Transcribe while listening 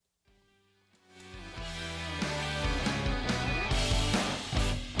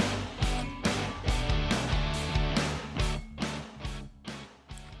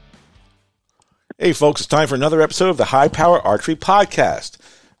Hey, folks, it's time for another episode of the High Power Archery Podcast.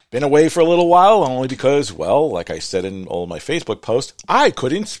 Been away for a little while, only because, well, like I said in all of my Facebook posts, I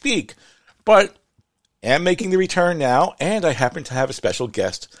couldn't speak. But am making the return now, and I happen to have a special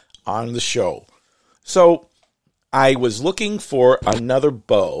guest on the show. So I was looking for another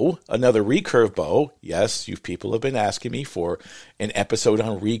bow, another recurve bow. Yes, you people have been asking me for an episode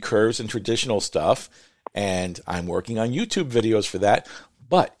on recurves and traditional stuff, and I'm working on YouTube videos for that.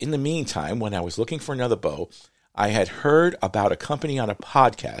 But in the meantime, when I was looking for another bow, I had heard about a company on a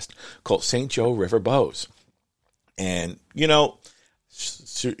podcast called St. Joe River Bows. And, you know,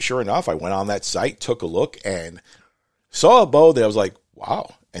 sure enough, I went on that site, took a look, and saw a bow that I was like,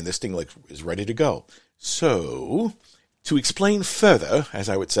 wow, and this thing is ready to go. So, to explain further, as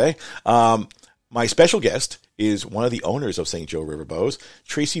I would say, my special guest is one of the owners of St. Joe River Bows,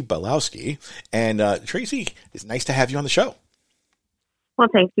 Tracy Balowski. And Tracy, it's nice to have you on the show. Well,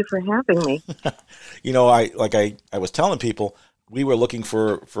 thank you for having me. You know, I was telling people we were looking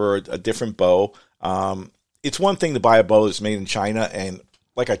for a different bow. It's one thing to buy a bow that's made in China, and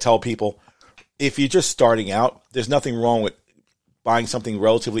like I tell people, if you're just starting out, there's nothing wrong with buying something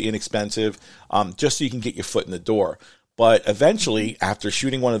relatively inexpensive, just so you can get your foot in the door. But eventually, after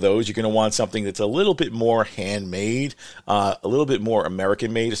shooting one of those, you're going to want something that's a little bit more handmade, a little bit more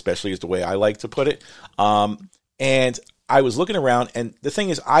American-made, especially is the way I like to put it. And I was looking around, and the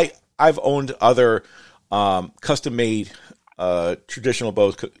thing is, I've owned other custom-made traditional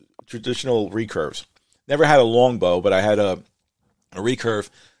bows, traditional recurves. Never had a long bow, but I had a recurve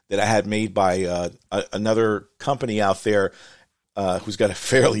that I had made by another company out there who's got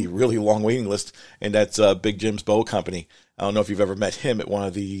a really long waiting list, and that's Big Jim's Bow Company. I don't know if you've ever met him at one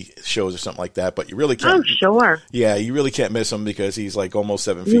of the shows or something like that, but you really can't. Oh, sure. Yeah, you really can't miss him because he's like almost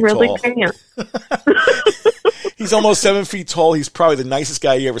 7 feet you really tall. Can't. He's almost 7 feet tall. He's probably the nicest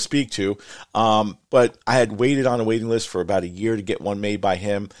guy you ever speak to. But I had waited on a waiting list for about a year to get one made by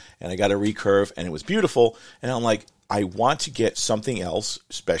him, and I got a recurve, and it was beautiful. And I'm like, I want to get something else,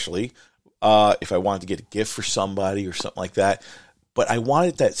 especially if I wanted to get a gift for somebody or something like that. But I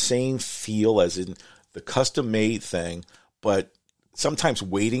wanted that same feel as in the custom-made thing, but sometimes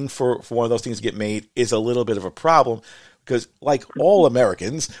waiting for one of those things to get made is a little bit of a problem. Because, like all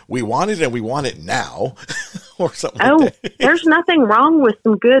Americans, we want it and we want it now, or something like that. There's nothing wrong with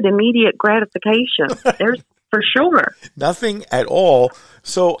some good immediate gratification. There's for sure. Nothing at all.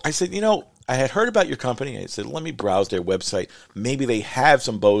 So I said, I had heard about your company. I said, let me browse their website. Maybe they have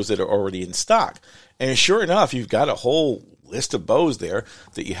some bows that are already in stock. And sure enough, you've got a whole list of bows there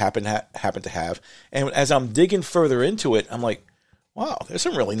that you happen to have. And as I'm digging further into it, I'm like, wow, there's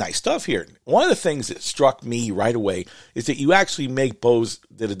some really nice stuff here. One of the things that struck me right away is that you actually make bows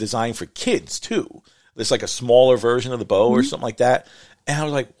that are designed for kids, too. There's like a smaller version of the bow or something like that. And I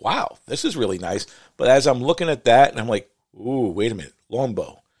was like, wow, this is really nice. But as I'm looking at that, and I'm like, ooh, wait a minute,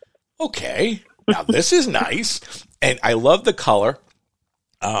 longbow. Okay, now this is nice. And I love the color.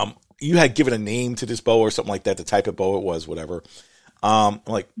 You had given a name to this bow or something like that, the type of bow it was, whatever. I'm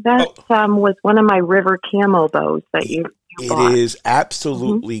like, that was one of my river camo bows that you bought. It is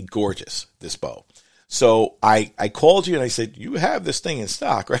absolutely gorgeous, this bow. So I called you and I said, you have this thing in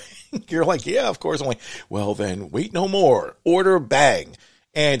stock, right? You're like, yeah, of course. I'm like, well, then wait no more. Order bang.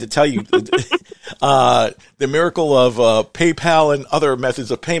 And to tell you, the miracle of PayPal and other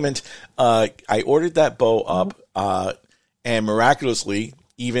methods of payment, I ordered that bow up, and miraculously,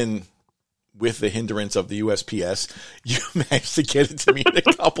 even with the hindrance of the USPS, you managed to get it to me in a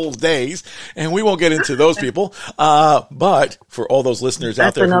couple of days, and we won't get into those people. But for all those listeners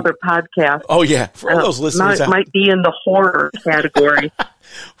out there, that's another podcast. Oh yeah, for all those listeners, might be in the horror category.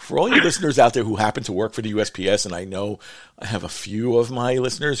 For all you listeners out there who happen to work for the USPS, and I know I have a few of my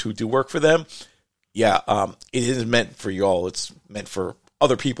listeners who do work for them. Yeah, it isn't meant for y'all. It's meant for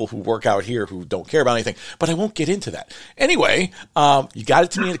other people who work out here who don't care about anything, but I won't get into that. Anyway, you got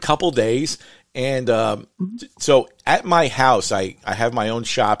it to me in a couple days, and so at my house, I have my own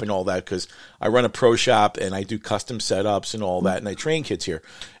shop and all that because I run a pro shop and I do custom setups and all that, and I train kids here.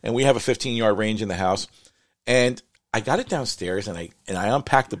 And we have a 15-yard range in the house, and I got it downstairs, and I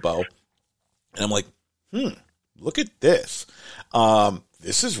unpacked the bow, and I'm like, look at this.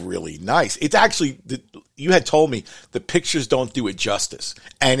 This is really nice. It's actually, you had told me the pictures don't do it justice,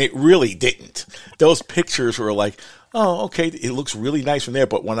 and it really didn't. Those pictures were like, oh, okay, it looks really nice from there,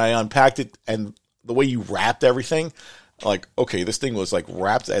 but when I unpacked it and the way you wrapped everything, like, okay, this thing was like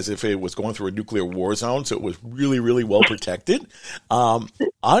wrapped as if it was going through a nuclear war zone, so it was really, really well protected.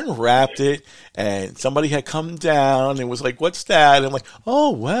 Unwrapped it, and somebody had come down and was like, what's that? And I'm like,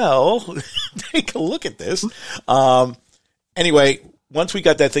 oh, well, take a look at this. Anyway, once we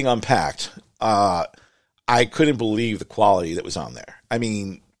got that thing unpacked, I couldn't believe the quality that was on there. I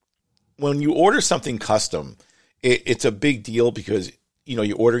mean, when you order something custom, it's a big deal because,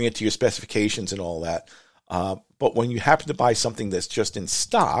 you're ordering it to your specifications and all that. But when you happen to buy something that's just in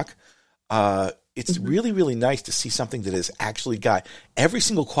stock, it's really, really nice to see something that has actually got every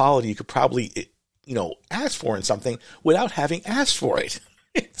single quality you could probably, ask for in something without having asked for it.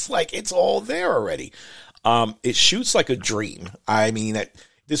 It's like it's all there already. It shoots like a dream. I mean,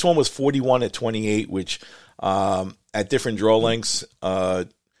 this one was 41 at 28, which at different draw lengths,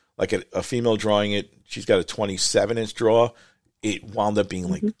 like a female drawing it, she's got a 27-inch draw. It wound up being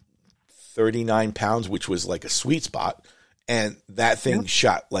like 39 pounds, which was like a sweet spot. And that thing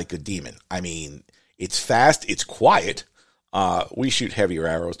shot like a demon. I mean, it's fast, it's quiet. We shoot heavier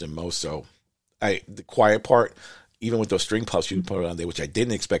arrows than most, so the quiet part, even with those string puffs you put it on there, which I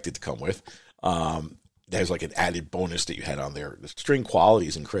didn't expect it to come with, there's like an added bonus that you had on there. The string quality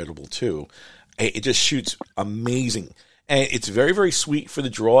is incredible too. It just shoots amazing. And it's very, very sweet for the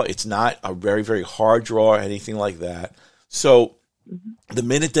draw. It's not a very, very hard draw or anything like that. So the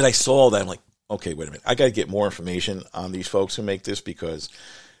minute that I saw that, I'm like, okay, wait a minute. I got to get more information on these folks who make this because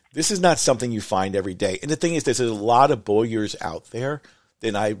this is not something you find every day. And the thing is, there's a lot of bowyers out there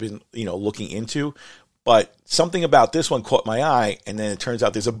that I've been, looking into. But something about this one caught my eye, and then it turns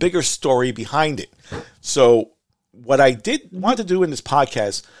out there's a bigger story behind it. So what I did want to do in this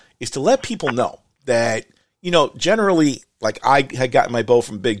podcast is to let people know that, generally, like I had gotten my bow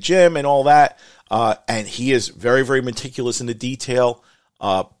from Big Jim and all that, and he is very, very meticulous in the detail.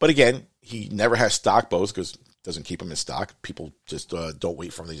 But again, he never has stock bows because it doesn't keep them in stock. People just don't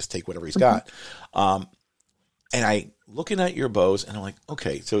wait for him. They just take whatever he's got. And I looking at your bows, and I'm like,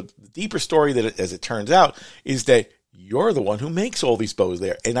 okay, so the deeper story that, as it turns out, is that you're the one who makes all these bows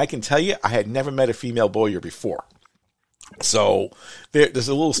there. And I can tell you, I had never met a female bowyer before. So there's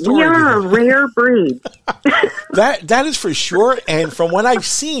a little story. You're a rare breed. That is for sure. And from what I've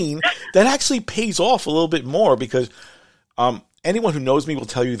seen, that actually pays off a little bit more because anyone who knows me will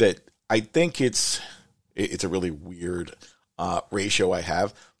tell you that I think it's a really weird ratio I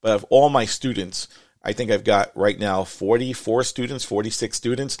have. But of all my students, I think I've got right now 44 students, 46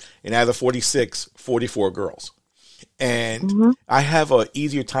 students, and out of the 46, 44 girls. And I have an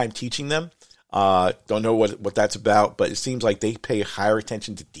easier time teaching them. Don't know what that's about, but it seems like they pay higher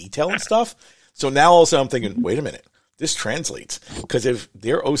attention to detail and stuff. So now all of a sudden I'm thinking, wait a minute, this translates. Because if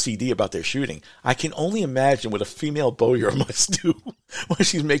they're OCD about their shooting, I can only imagine what a female bowyer must do when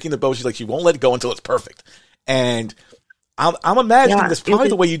she's making the bow. She's like, she won't let it go until it's perfect. And I'm imagining that's probably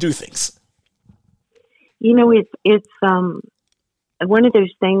the way you do things. It's one of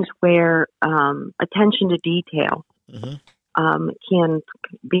those things where attention to detail can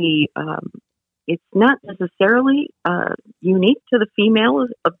be. It's not necessarily unique to the female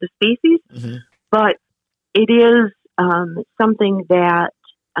of the species, but it is something that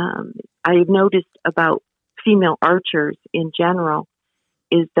I've noticed about female archers in general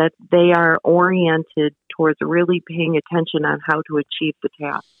is that they are oriented towards really paying attention on how to achieve the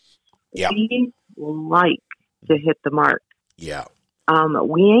task. Yeah. We like to hit the mark. Yeah.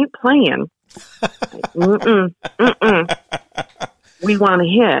 We ain't playing. We want to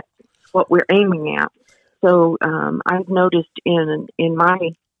hit what we're aiming at. So I've noticed in my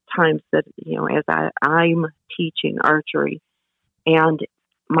times that, as I'm teaching archery and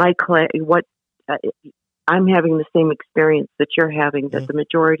my class, I'm having the same experience that you're having, that the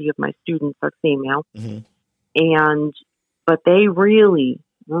majority of my students are female. But they really,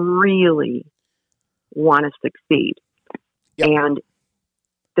 really want to succeed. Yep. And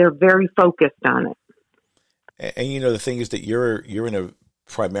they're very focused on it. And the thing is that you're in a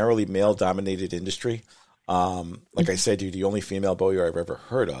primarily male-dominated industry. Like I said, you're the only female bowyer I've ever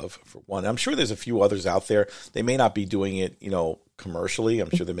heard of, for one. I'm sure there's a few others out there. They may not be doing it, commercially. I'm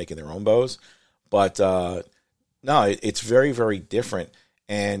sure they're making their own bows. But no, it's very, very different.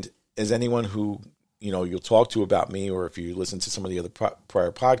 And as anyone who, you'll talk to about me, or if you listen to some of the other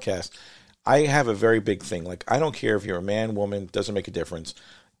prior podcasts, I have a very big thing. Like, I don't care if you're a man, woman, doesn't make a difference.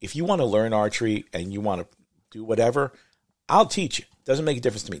 If you want to learn archery and you want to do whatever, I'll teach you. Doesn't make a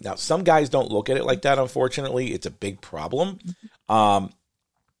difference to me. Now, some guys don't look at it like that, unfortunately. It's a big problem. But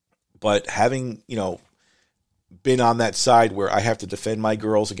having, been on that side where I have to defend my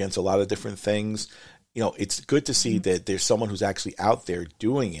girls against a lot of different things, it's good to see that there's someone who's actually out there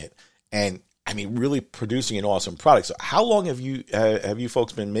doing it and, really producing an awesome product. So how long have you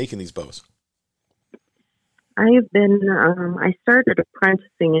folks been making these bows? I have been, I started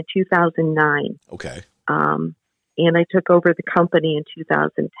apprenticing in 2009. Okay. And I took over the company in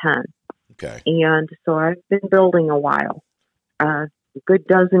 2010. Okay. And so I've been building a while. good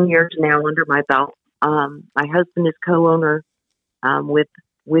dozen years now under my belt. My husband is co-owner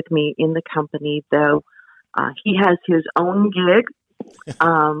with me in the company, though he has his own gig,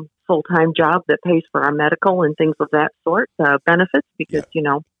 full-time job that pays for our medical and things of that sort, benefits, because,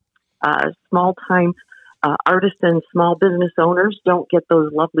 small-time artists and small business owners don't get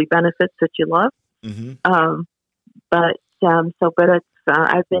those lovely benefits that you love. Mm-hmm. But it's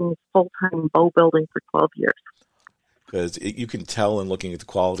I've been full-time bow building for 12 years. Because you can tell in looking at the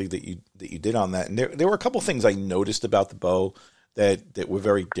quality that you did on that. And there were a couple things I noticed about the bow that were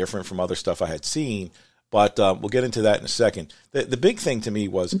very different from other stuff I had seen. But we'll get into that in a second. The big thing to me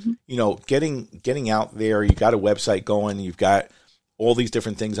was, getting out there. You got a website going. You've got all these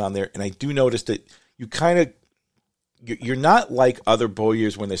different things on there. And I do notice that you're not like other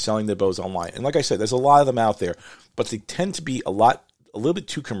bowyers when they're selling their bows online. And like I said, there's a lot of them out there, but they tend to be a little bit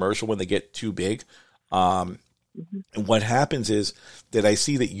too commercial when they get too big. And what happens is that I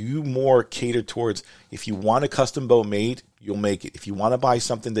see that you more cater towards, if you want a custom bow made, you'll make it. If you want to buy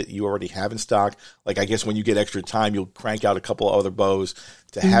something that you already have in stock, like I guess when you get extra time, you'll crank out a couple of other bows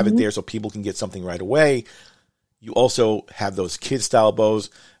to have it there so people can get something right away. You also have those kid style bows.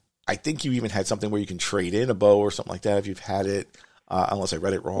 I think you even had something where you can trade in a bow or something like that if you've had it, unless I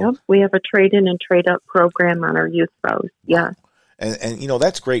read it wrong. Yep, we have a trade in and trade up program on our youth bows. Yeah. And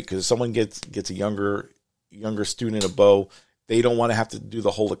that's great, because if someone gets a younger student a bow, they don't want to have to do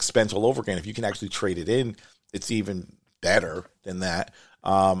the whole expense all over again. If you can actually trade it in, it's even better than that.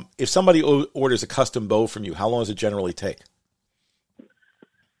 If somebody orders a custom bow from you, how long does it generally take?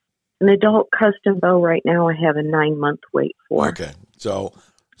 An adult custom bow right now, I have a 9-month wait for. Okay. So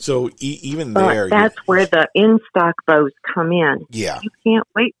even but there, that's where the in-stock bows come in. Yeah. If you can't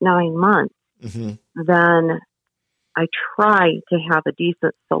wait 9 months, then I try to have a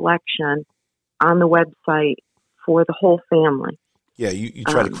decent selection on the website for the whole family. Yeah, you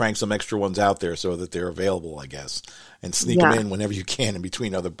try to crank some extra ones out there so that they're available, I guess, and sneak them in whenever you can in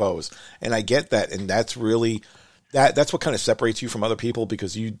between other bows. And I get that, and that's really that's what kind of separates you from other people,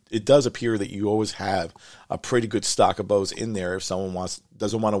 because it does appear that you always have a pretty good stock of bows in there if someone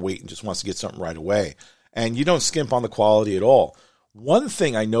doesn't want to wait and just wants to get something right away. And you don't skimp on the quality at all. One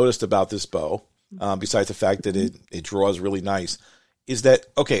thing I noticed about this bow, besides the fact that it draws really nice, is that,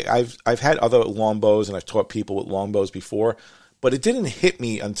 okay, I've had other longbows and I've taught people with longbows before, but it didn't hit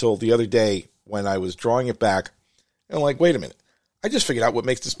me until the other day when I was drawing it back. And I'm like, wait a minute. I just figured out what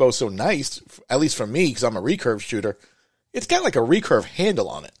makes this bow so nice, at least for me, because I'm a recurve shooter. It's got like a recurve handle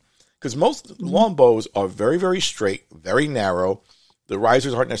on it. Because most longbows are very, very straight, very narrow. The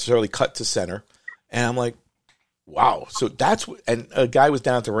risers aren't necessarily cut to center. And I'm like, wow. So and a guy was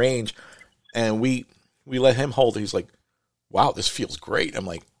down at the range, and we let him hold it. He's like, wow, this feels great. I'm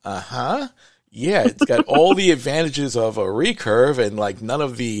like, yeah, it's got all the advantages of a recurve and like none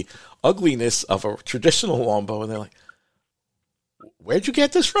of the ugliness of a traditional longbow. And they're like, where'd you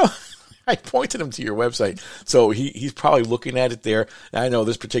get this from? I pointed him to your website. So he's probably looking at it there. And I know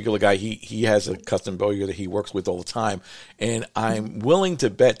this particular guy, he has a custom bowyer that he works with all the time. And I'm willing to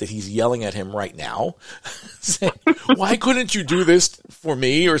bet that he's yelling at him right now, saying, why couldn't you do this for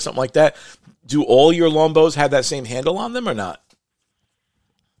me or something like that? Do all your longbows have that same handle on them or not?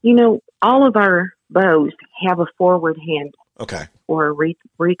 All of our bows have a forward handle. Okay. Or a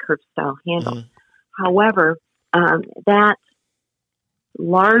recurve style handle. However, that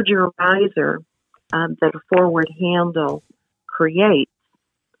larger riser that a forward handle creates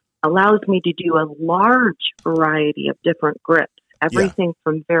allows me to do a large variety of different grips. Everything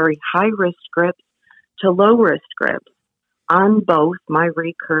from very high wrist grips to low wrist grips on both my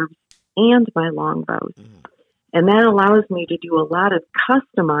recurves and my longbows. And that allows me to do a lot of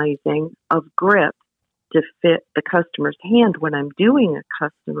customizing of grip to fit the customer's hand when I'm doing a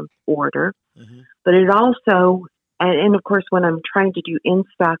custom order. But it also, and of course, when I'm trying to do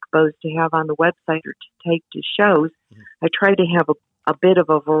in-stock bows to have on the website or to take to shows, I try to have a bit of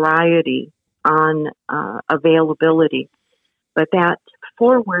a variety on availability. But that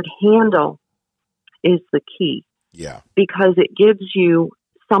forward handle is the key. Yeah. Because it gives you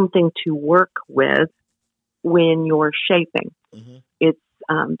something to work with when you're shaping. It's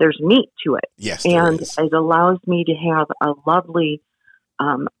there's meat to it. Yes, and it allows me to have a lovely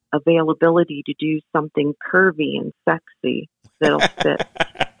availability to do something curvy and sexy that'll fit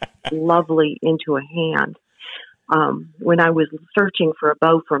lovely into a hand. When I was searching for a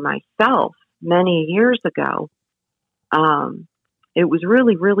bow for myself many years ago, it was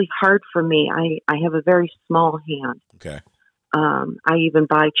really, really hard for me. I have a very small hand. Okay. I even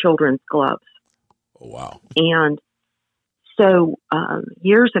buy children's gloves. Oh, wow. And so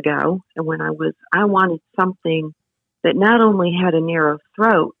years ago, when I wanted something that not only had a narrow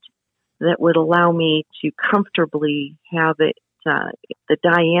throat that would allow me to comfortably have it the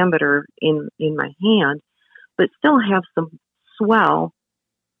diameter in my hand, but still have some swell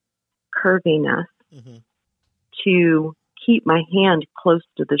curviness to keep my hand close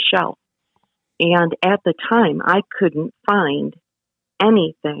to the shelf. And at the time, I couldn't find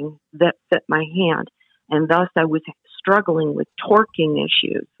anything that fit my hand, and thus I was struggling with torquing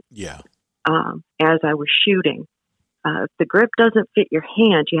issues. Yeah. As I was shooting. If the grip doesn't fit your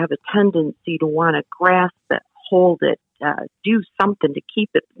hand, you have a tendency to want to grasp it, hold it, do something to keep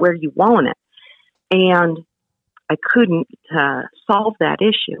it where you want it. And I couldn't solve that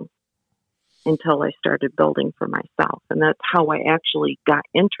issue until I started building for myself. And that's how I actually got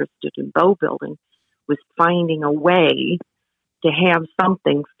interested in bow building, was finding a way to have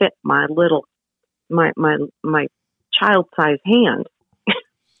something fit my child-sized hand.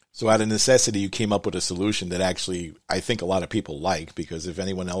 So out of necessity, you came up with a solution that actually I think a lot of people like, because if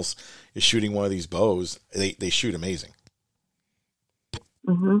anyone else is shooting one of these bows, they shoot amazing.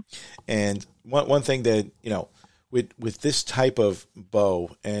 Mm-hmm. And one thing that, with this type of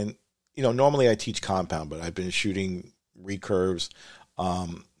bow, and, normally I teach compound, but I've been shooting recurves,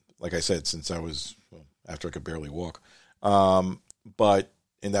 like I said, since I was, after I could barely walk. And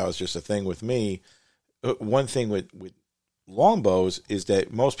that was just a thing with me. One thing with longbows is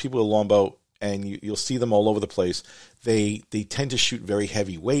that most people with longbow, and you'll see them all over the place, they tend to shoot very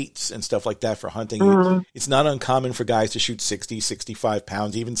heavy weights and stuff like that for hunting. Mm-hmm. It's not uncommon for guys to shoot 60, 65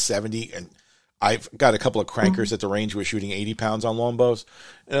 pounds, even 70. And I've got a couple of crankers at the range who are shooting 80 pounds on longbows.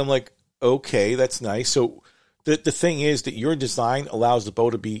 And I'm like, okay, that's nice. So the thing is that your design allows the bow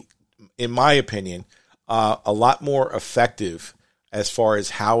to be, in my opinion, a lot more effective as far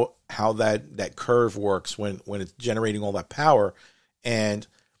as how that curve works when it's generating all that power. And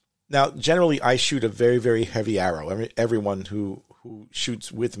now, generally, I shoot a very, very heavy arrow. Everyone who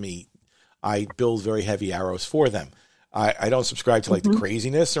shoots with me, I build very heavy arrows for them. I don't subscribe to the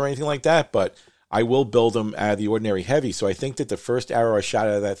craziness or anything like that, but I will build them out of the ordinary heavy. So I think that the first arrow I shot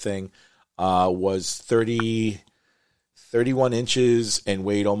out of that thing was 31 inches and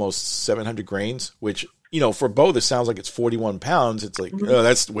weighed almost 700 grains, which, for a bow that sounds like it's 41 pounds, it's like, oh,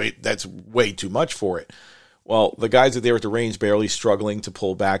 that's way too much for it. Well, the guys that they were at the range barely struggling to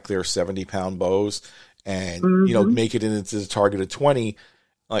pull back their 70-pound bows and, make it into the target of 20.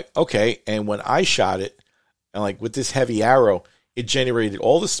 Like, okay. And when I shot it, and with this heavy arrow, it generated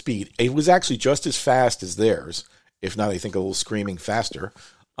all the speed. It was actually just as fast as theirs, if not, I think a little screaming faster.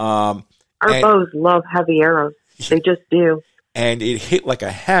 Our bows love heavy arrows. They just do. And it hit like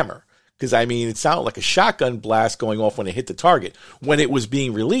a hammer. Because, it sounded like a shotgun blast going off when it hit the target. When it was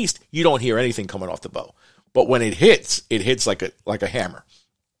being released, you don't hear anything coming off the bow. But when it hits like a hammer.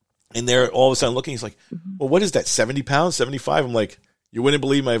 And they're all of a sudden looking, he's like, well, what is that, 70 pounds, 75? I'm like, you wouldn't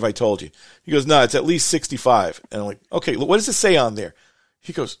believe me if I told you. He goes, no, it's at least 65. And I'm like, okay, what does it say on there?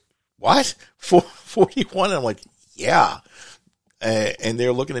 He goes, what? 41? And I'm like, yeah. And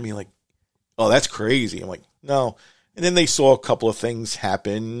they're looking at me like, oh, that's crazy. I'm like, no. And then they saw a couple of things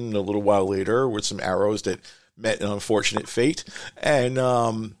happen a little while later with some arrows that met an unfortunate fate, and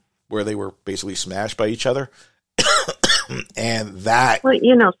where they were basically smashed by each other. And that... Well,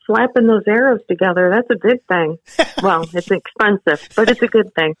 slapping those arrows together, that's a good thing. Well, it's expensive, but it's a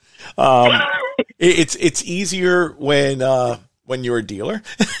good thing. It's easier when you're a dealer.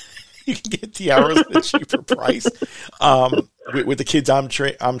 You can get the arrows at a cheaper price. With the kids I'm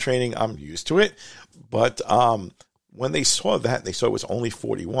training, I'm used to it. But when they saw that, they saw it was only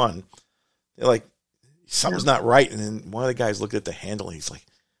 41. They're like, something's not right. And then one of the guys looked at the handle and he's like,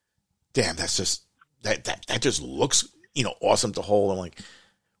 damn, that's just, that just looks, awesome to hold. I'm like,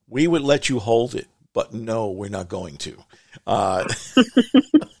 we would let you hold it, but no, we're not going to.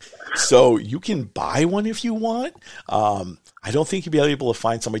 So you can buy one if you want. I don't think you'll be able to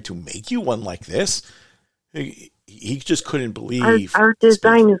find somebody to make you one like this. He just couldn't believe. Our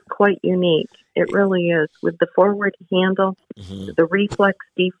design is quite unique. It really is. With the forward handle, the reflex,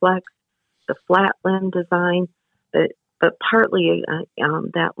 deflex, the flat limb design, but partly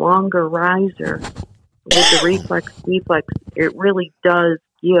that longer riser with the reflex, deflex, it really does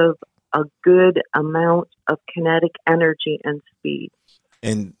give a good amount of kinetic energy and speed.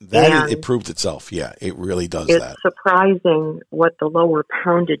 And it proved itself. Yeah, it really does that. It's surprising what the lower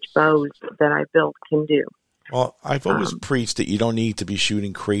poundage bows that I built can do. Well, I've always preached that you don't need to be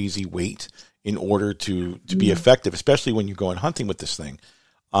shooting crazy weight in order to be effective, especially when you're going hunting with this thing.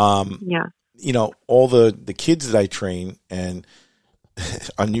 Yeah. All the kids that I train, and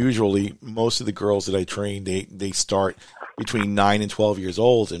unusually, most of the girls that I train, they start between 9 and 12 years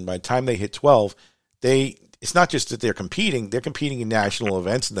old. And by the time they hit 12, it's not just that they're competing in national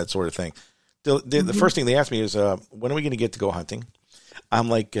events and that sort of thing. The first thing they ask me is, when are we going to get to go hunting? I'm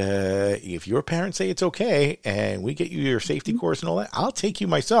like, if your parents say it's okay and we get you your safety course and all that, I'll take you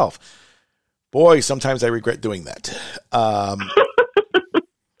myself. Boy, sometimes I regret doing that.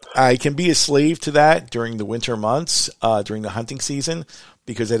 I can be a slave to that during the winter months, during the hunting season,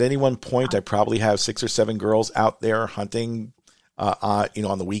 because at any one point I probably have 6 or 7 girls out there hunting, on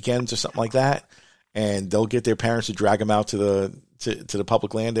the weekends or something like that, and they'll get their parents to drag them out to the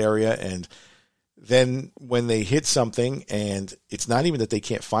public land area, and then when they hit something, and it's not even that they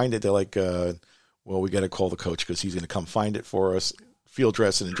can't find it, they're like, well, we got to call the coach because he's going to come find it for us, field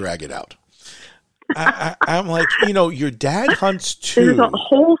dress it, and drag it out. I'm like, your dad hunts too. There's a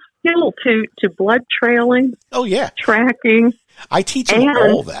whole skill to blood trailing. Oh, yeah. Tracking. I teach him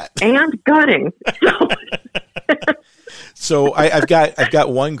all that. And gutting. So I've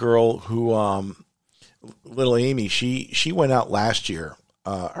got one girl who, little Amy, she went out last year,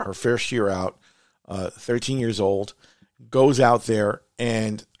 her first year out, 13 years old, goes out there,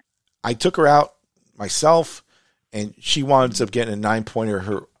 and I took her out myself, and she winds up getting a 9-pointer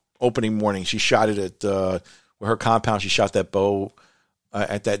her opening morning. She shot it at her compound. She shot that bow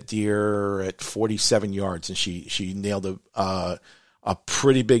at that deer at 47 yards, and she nailed a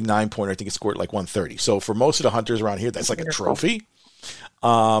pretty big 9-pointer. I think it scored like 130. So for most of the hunters around here, that's like a trophy.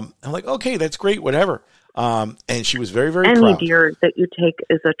 I'm like, okay, that's great, whatever. And she was very, very proud. Any deer that you take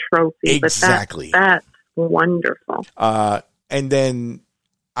is a trophy. Exactly. But that's wonderful. And then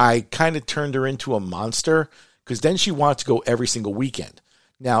I kind of turned her into a monster because then she wanted to go every single weekend.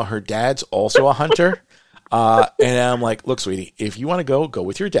 Now her dad's also a hunter. And I'm like, look, sweetie, if you want to go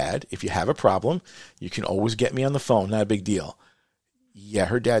with your dad. If you have a problem, you can always get me on the phone. Not a big deal. Yeah,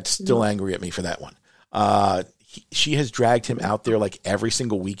 her dad's still angry at me for that one. She has dragged him out there like every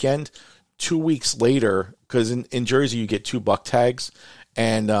single weekend. 2 weeks later, because in Jersey you get 2 buck tags,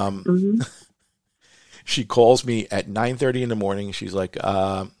 and she calls me at 9:30 in the morning. She's like,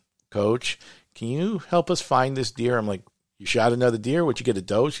 Coach, can you help us find this deer? I'm like, you shot another deer? Would you get a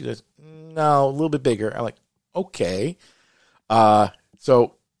doe? She says, no, a little bit bigger. I'm like, okay.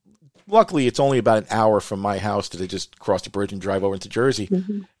 So luckily it's only about an hour from my house to just cross the bridge and drive over into Jersey.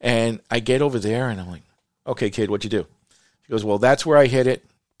 And I get over there and I'm like, okay, kid, what'd you do? She goes, well, that's where I hit it.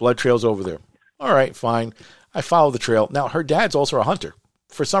 Blood trail's over there. All right, fine. I follow the trail. Now, her dad's also a hunter.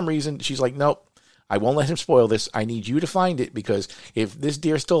 For some reason, she's like, nope, I won't let him spoil this. I need you to find it because if this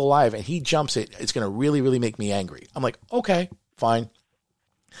deer's still alive and he jumps it, it's going to really, really make me angry. I'm like, okay, fine.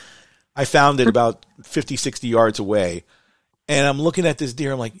 I found it about 50, 60 yards away. And I'm looking at this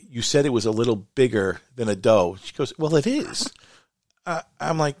deer. I'm like, you said it was a little bigger than a doe. She goes, well, it is.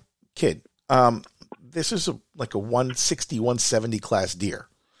 I'm like, kid, this is like a 160, 170 class deer.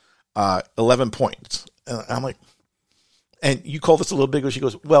 11 points. I'm like, and you call this a little bigger? She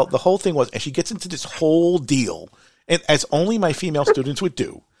goes, well, the whole thing was, and she gets into this whole deal, and as only my female students would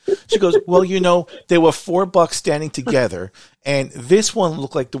do. She goes, well, there were 4 bucks standing together, and this one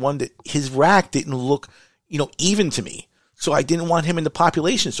looked like the one that his rack didn't look, even to me. So I didn't want him in the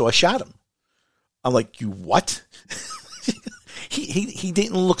population, so I shot him. I'm like, you what? he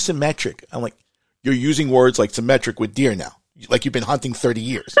didn't look symmetric. I'm like, you're using words like symmetric with deer now. Like you've been hunting 30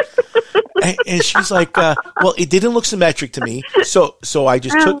 years. And she's like, well, it didn't look symmetric to me. So I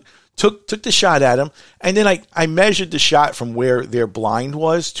just took the shot at him. And then I measured the shot from where their blind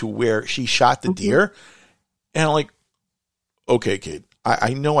was to where she shot the deer. And I'm like, okay, kid,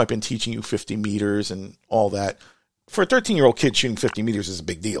 I know I've been teaching you 50 meters and all that. For a 13-year-old kid, shooting 50 meters is a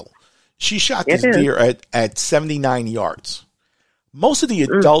big deal. She shot this deer at 79 yards. Most of the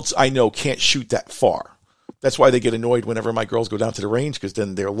adults I know can't shoot that far. That's why they get annoyed whenever my girls go down to the range, because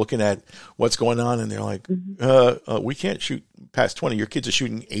then they're looking at what's going on and they're like, we can't shoot past 20. Your kids are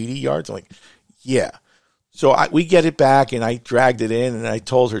shooting 80 yards. I'm like, yeah. So we get it back, and I dragged it in, and I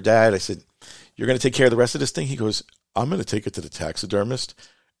told her dad, I said, you're going to take care of the rest of this thing? He goes, I'm going to take it to the taxidermist.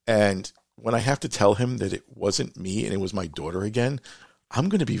 And when I have to tell him that it wasn't me and it was my daughter again, I'm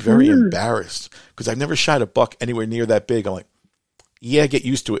going to be very embarrassed because I've never shot a buck anywhere near that big. I'm like, yeah, get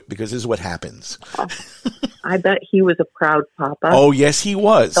used to it because this is what happens. I bet he was a proud papa. Oh, yes, he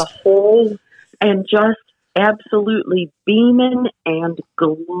was. And just absolutely beaming and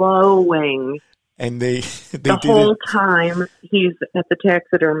glowing. And they the whole time he's at the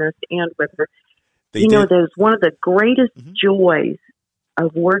taxidermist and with her. There's one of the greatest joys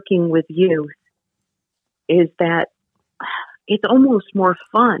of working with youth is that it's almost more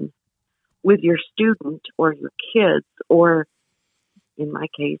fun with your student or your kids or, in my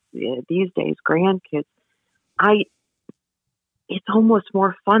case, these days, grandkids. it's almost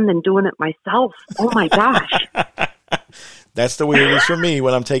more fun than doing it myself. Oh my gosh. That's the way it is for me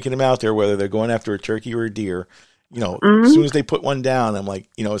when I'm taking them out there, whether they're going after a turkey or a deer. As Mm-hmm. soon as they put one down, I'm like,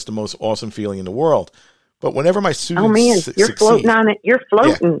 it's the most awesome feeling in the world. But whenever my students oh man, you're succeed, floating on it. You're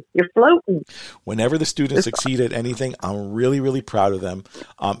floating. Yeah. You're floating. Whenever the students succeed at anything, I'm really, really proud of them.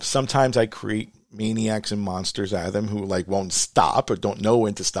 Sometimes I create maniacs and monsters out of them who like won't stop or don't know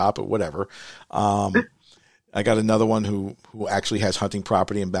when to stop or whatever. I got another one who actually has hunting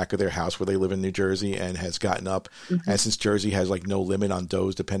property in back of their house where they live in New Jersey and has gotten up. Mm-hmm. And since Jersey has like no limit on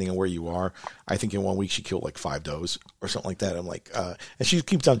does depending on where you are, I think in 1 week she killed like 5 does or something like that. I'm like, and she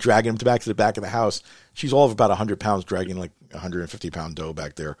keeps on dragging them back to the back of the house. She's all of about 100 pounds dragging like 150-pound doe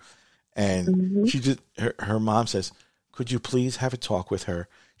back there. And mm-hmm. she just, her mom says, could you please have a talk with her?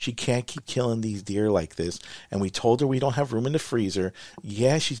 She can't keep killing these deer like this. And we told her we don't have room in the freezer.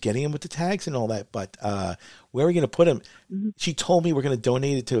 Yeah, she's getting them with the tags and all that, but where are we going to put them? Mm-hmm. She told me we're going to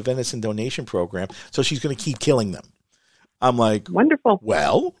donate it to a venison donation program, so she's going to keep killing them. I'm like, wonderful.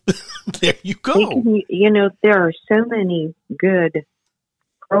 Well, there you go. There are so many good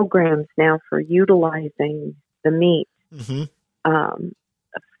programs now for utilizing the meat mm-hmm.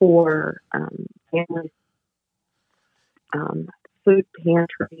 For families. Food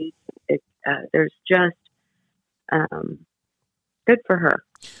pantries. There's just good for her.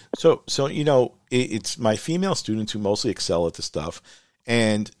 So it's my female students who mostly excel at the stuff,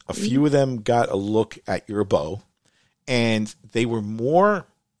 and a few of them got a look at your bow, and they were more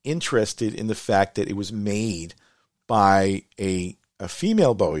interested in the fact that it was made by a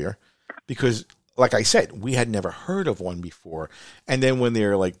female bowyer, because, like I said, we had never heard of one before. And then when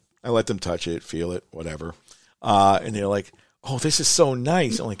they're like, I let them touch it, feel it, whatever, and they're like, oh, this is so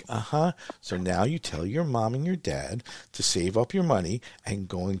nice. I'm like, uh-huh. So now you tell your mom and your dad to save up your money and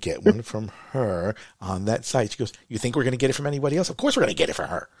go and get one from her on that site. She goes, you think we're going to get it from anybody else? Of course we're going to get it from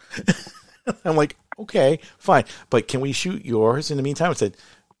her. I'm like, okay, fine. But can we shoot yours in the meantime? I said,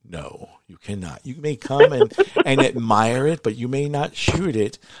 no, you cannot. You may come and admire it, but you may not shoot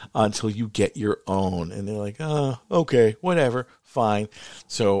it until you get your own. And they're like, oh, okay, whatever, fine.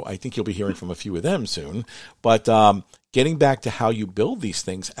 So I think you'll be hearing from a few of them soon. But getting back to how you build these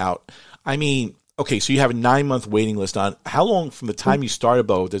things out, I mean, okay, so you have a 9-month waiting list on. How long from the time you start a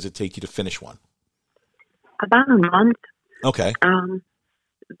bow does it take you to finish one? About a month. Okay.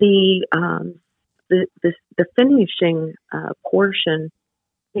 The finishing portion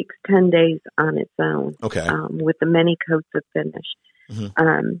takes 10 days on its own. Okay. With the many coats of finish.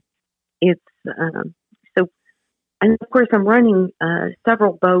 Mm-hmm. So, and of course, I'm running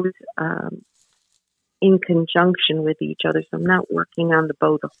several bows in conjunction with each other. So I'm not working on the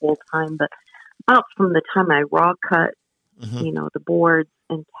bow the whole time, but about from the time I raw cut, mm-hmm. The boards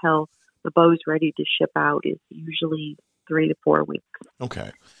until the bow's ready to ship out is usually 3 to 4 weeks.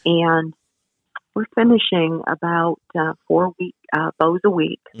 Okay. And we're finishing about 4 bows a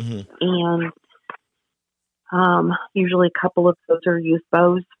week. Mm-hmm. And usually a couple of those are youth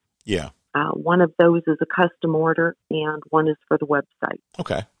bows. Yeah. One of those is a custom order, and one is for the website.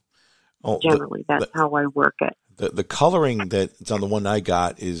 Okay. Oh, generally, that's how I work it. The coloring that's on the one I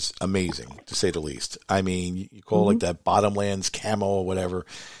got is amazing, to say the least. I mean, you call it like that Bottomlands camo or whatever,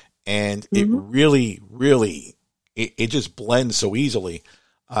 and it really, really, it just blends so easily.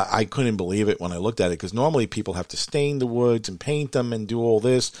 I couldn't believe it when I looked at it, because normally people have to stain the woods and paint them and do all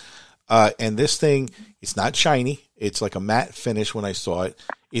this. And this thing, it's not shiny. It's like a matte finish when I saw it.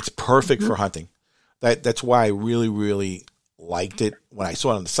 It's perfect for hunting. That's why I really, really liked it when I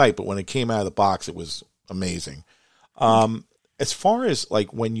saw it on the site. But when it came out of the box, it was amazing. As far as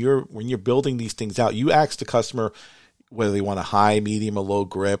like when you're building these things out, you ask the customer whether they want a high, medium, or low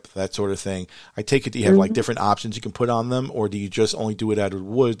grip, that sort of thing. I take it, do you have like different options you can put on them, or do you just only do it out of the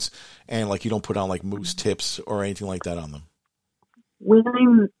woods and like you don't put on like moose tips or anything like that on them? When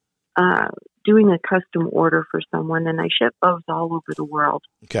I'm doing a custom order for someone, and I ship bows all over the world,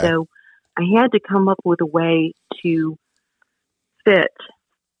 so I had to come up with a way to fit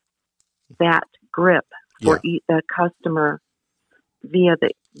that grip for the customer via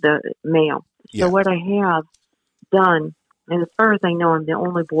the mail. So what I have done, and as far as I know, I'm the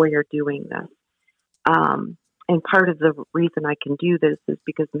only bowyer doing this. And part of the reason I can do this is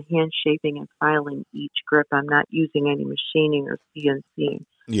because I'm hand shaping and filing each grip. I'm not using any machining or CNCing.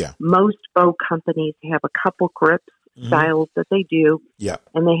 Yeah. Most bow companies have a couple grip styles that they do. Yeah.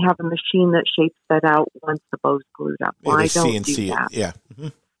 And they have a machine that shapes that out once the bow's glued up. Well, I don't CNC do that. Yeah. Mm-hmm.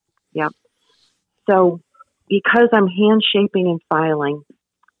 Yep. So because I'm hand shaping and filing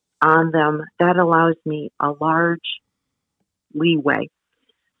on them, that allows me a large leeway.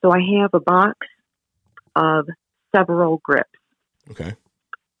 So I have a box of several grips. Okay.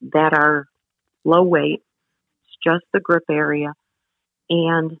 that are low weight. It's just the grip area,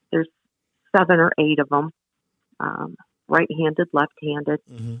 and there's 7 or 8 of them, right-handed, left-handed,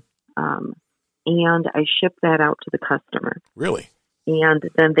 Mm-hmm. and I ship that out to the customer. Really? And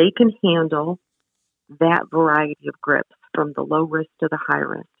then they can handle that variety of grips from the low risk to the high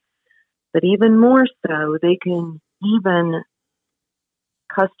risk. But even more so, they can even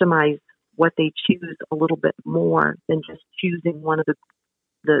customize what they choose a little bit more than just choosing one of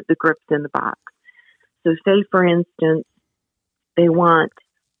the grips in the box. So say, for instance, they want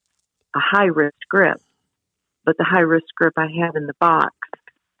a high-risk grip, but the high-risk grip I have in the box,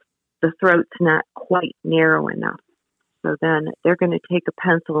 the throat's not quite narrow enough. So then they're going to take a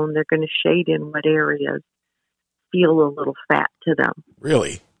pencil and they're going to shade in what areas feel a little fat to them.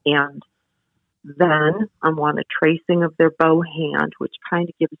 Really? And then I want a tracing of their bow hand, which kind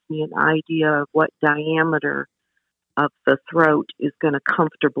of gives me an idea of what diameter of the throat is going to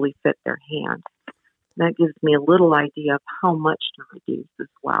comfortably fit their hand. That gives me a little idea of how much to reduce as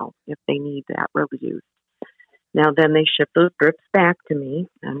well, if they need that reduced. Now then they ship those grips back to me,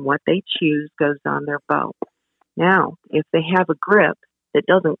 and what they choose goes on their bow. Now, if they have a grip that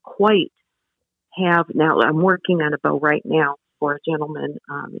doesn't quite have, now I'm working on a bow right now for a gentleman.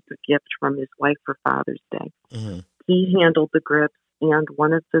 It's a gift from his wife for Father's Day. Mm-hmm. He handled the grips, and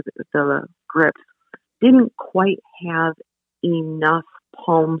one of the grips didn't quite have enough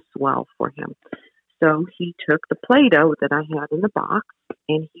palm swell for him. So he took the Play-Doh that I had in the box,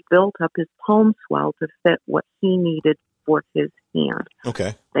 and he built up his palm swell to fit what he needed for his hand.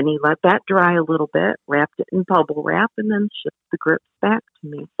 Okay. Then he let that dry a little bit, wrapped it in bubble wrap, and then shipped the grips back to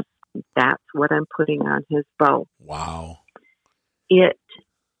me. That's what I'm putting on his bow. Wow. It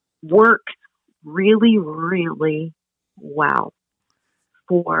works really, really well.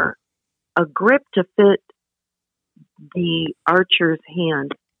 For a grip to fit the archer's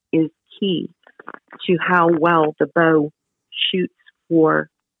hand is key to how well the bow shoots for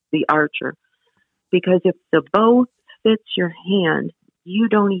the archer. Because if the bow fits your hand, you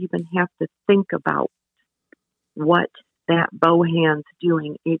don't even have to think about what that bow hand's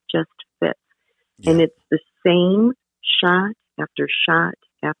doing. It just fits. Yeah. And it's the same shot after shot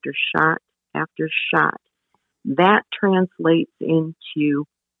after shot after shot. That translates into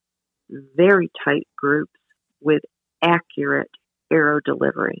very tight groups with accurate arrow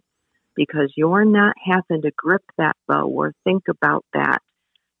delivery, because you're not having to grip that bow or think about that.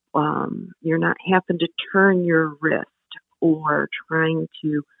 You're not having to turn your wrist or trying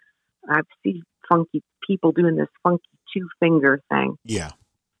to, I've seen funky people doing this funky 2-finger thing. Yeah.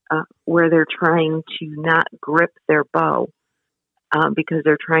 Where they're trying to not grip their bow because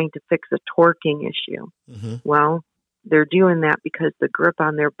they're trying to fix a torquing issue. Mm-hmm. Well, they're doing that because the grip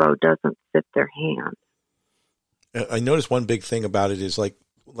on their bow doesn't fit their hand. I noticed one big thing about it is like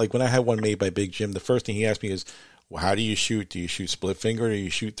when I had one made by Big Jim, the first thing he asked me is, well, how do you shoot? Do you shoot split finger or do you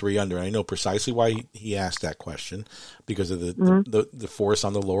shoot 3 under? I know precisely why he asked that question, because of the force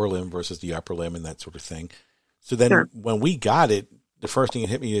on the lower limb versus the upper limb and that sort of thing. So then when we got it, the first thing that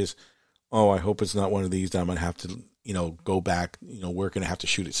hit me is, oh, I hope it's not one of these that I'm going to have to, go back. We're going to have to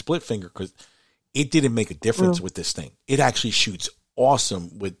shoot it split finger, because it didn't make a difference with this thing. It actually shoots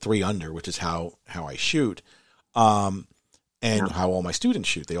awesome with 3 under, which is how I shoot. And how all my students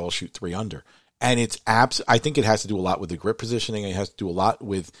shoot. They all shoot 3 under. And it's I think it has to do a lot with the grip positioning. It has to do a lot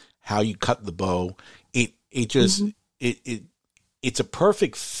with how you cut the bow. It just, it's a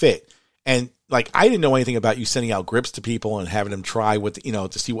perfect fit. And like, I didn't know anything about you sending out grips to people and having them try with,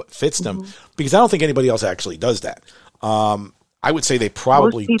 to see what fits them, because I don't think anybody else actually does that. I would say they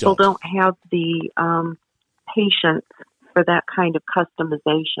probably Most people don't have the patience for that kind of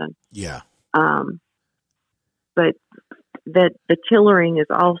customization. Yeah. But that the tillering is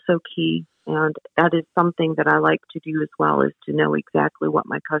also key, and that is something that I like to do as well, is to know exactly what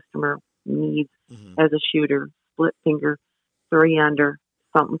my customer needs as a shooter. Split finger, 3 under,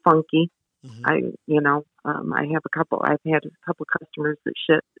 something funky. I've had a couple customers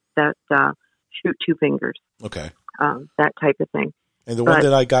that shoot 2 fingers. Okay. That type of thing. And the one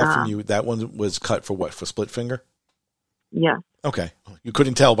that I got from you, that one was cut for what? For split finger? Yeah. Okay. You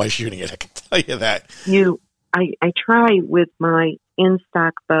couldn't tell by shooting it, I can tell you that. I try with my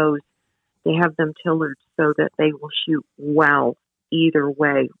in-stock bows to have them tillered so that they will shoot well either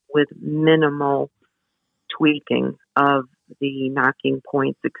way with minimal tweaking of the knocking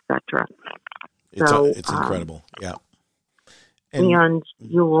points, etc. It's incredible. Yeah. And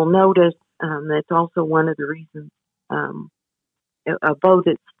you will notice that's also one of the reasons a bow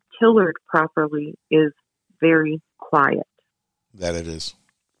that's tillered properly is very quiet. That it is.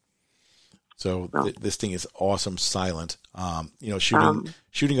 So this thing is awesome silent.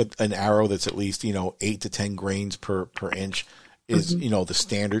 Shooting an arrow that's at least 8 to 10 grains per inch is the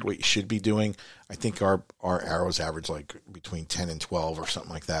standard what you should be doing. I think our arrows average like between 10 and 12 or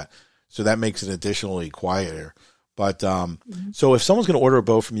something like that. So that makes it additionally quieter. But so if someone's going to order a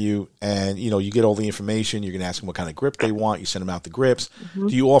bow from you and you get all the information, you're going to ask them what kind of grip they want. You send them out the grips. Do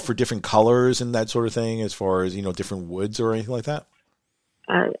you offer different colors and that sort of thing as far as different woods or anything like that?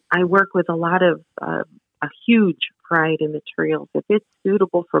 I work with a lot of a huge variety of materials. If it's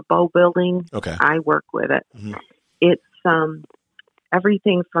suitable for bow building, I work with it. It's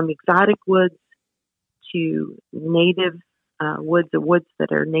everything from exotic woods to native woods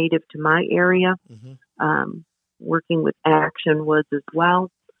that are native to my area. Working with action woods as well.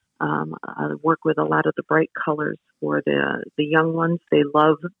 I work with a lot of the bright colors for the young ones. They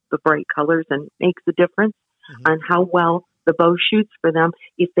love the bright colors, and it makes a difference on how well the bow shoots for them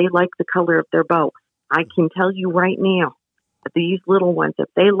if they like the color of their bow. I can tell you right now, these little ones, if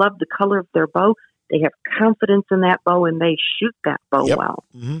they love the color of their bow, they have confidence in that bow and they shoot that bow well.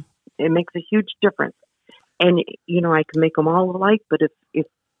 It makes a huge difference. And, I can make them all alike, but if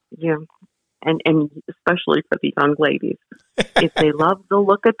and especially for the young ladies, if they love the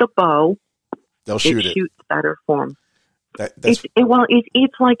look at the bow, they'll shoot it shoots better for them. It's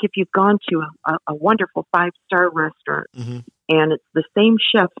like if you've gone to a wonderful 5-star restaurant and it's the same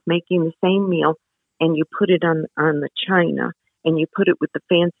chef making the same meal, and you put it on the china, and you put it with the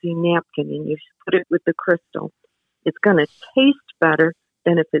fancy napkin, and you put it with the crystal. It's going to taste better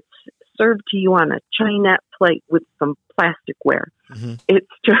than if it's served to you on a chinette plate with some plasticware. It's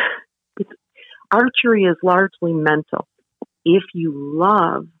just archery is largely mental. If your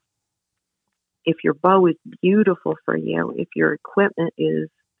bow is beautiful for you, if your equipment is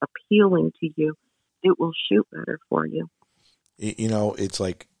appealing to you, it will shoot better for you. It's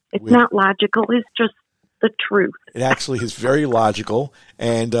like... It's not logical. It's just the truth. It actually is very logical.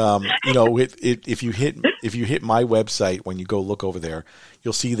 And, if you hit my website, when you go look over there,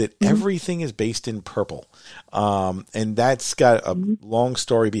 you'll see that everything is based in purple. And that's got a long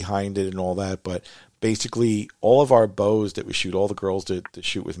story behind it and all that. But basically, all of our bows that we shoot, all the girls that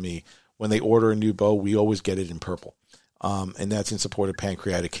shoot with me, when they order a new bow, we always get it in purple. And that's in support of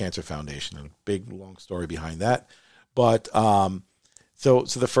Pancreatic Cancer Foundation. And a big, long story behind that. But so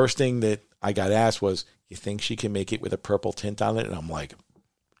the first thing that I got asked was, you think she can make it with a purple tint on it? And I'm like,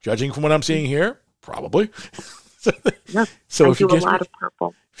 judging from what I'm seeing here, probably. So I do a lot of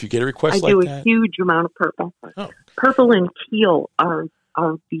purple. If you get a request like that. I do a huge amount of purple. Purple and teal are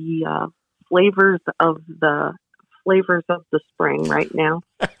the flavors of the spring right now.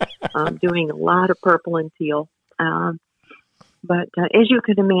 I'm doing a lot of purple and teal. But as you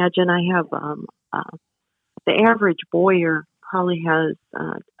can imagine, I have the average boyer probably has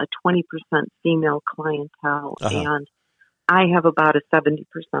a 20% female clientele, and I have about a 70%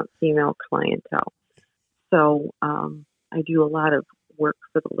 female clientele. So I do a lot of work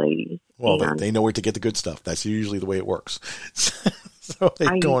for the ladies. Well, they know where to get the good stuff. That's usually the way it works. So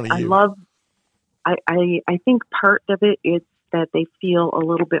they go on to you. I think part of it is that they feel a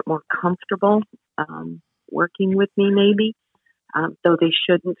little bit more comfortable working with me, maybe, though they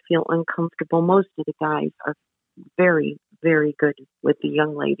shouldn't feel uncomfortable. Most of the guys are very, very good with the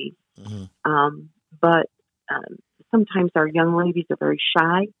young ladies. But sometimes our young ladies are very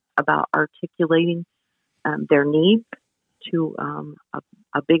shy about articulating their needs to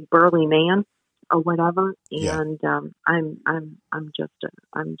a big burly man or whatever. And I'm just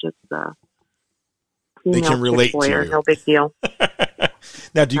they can relate to you. No big deal.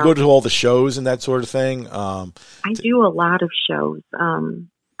 Now, do you go to all the shows and that sort of thing? I do a lot of shows.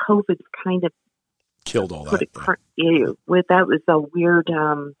 COVID's kind of killed all that. That was a weird,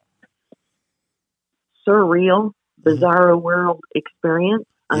 surreal, bizarre world experience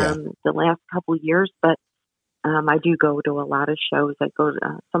the last couple of years. But I do go to a lot of shows. I go.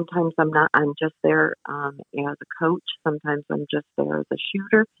 Sometimes I'm just there as a coach. Sometimes I'm just there as a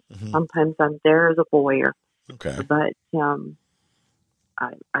shooter. Sometimes I'm there as a boyer. Okay. But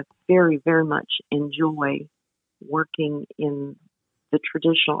I very, very much enjoy working in the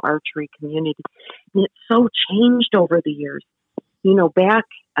traditional archery community. And it's so changed over the years. Back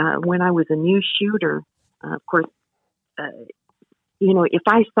when I was a new shooter, of course, if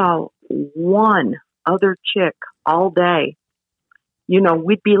I saw one other chick all day,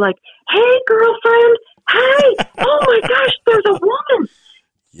 we'd be like, hey, girlfriend, hey, oh my gosh, there's a woman.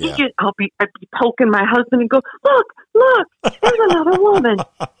 Yeah. I'd be poking my husband and go, look, there's another woman.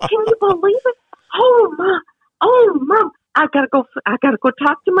 Can you believe it? Oh, mom, I gotta go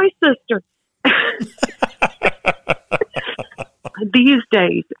talk to my sister. these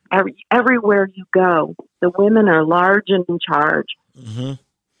days, everywhere you go, the women are large and in charge. Mm-hmm.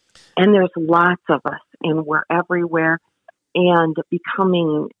 And there's lots of us, and we're everywhere, and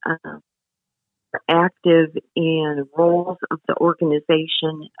becoming active in roles of the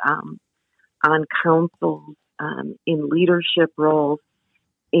organization, on councils, in leadership roles,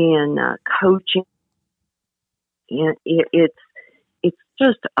 in coaching. And it's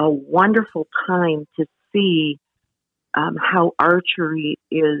just a wonderful time to see how archery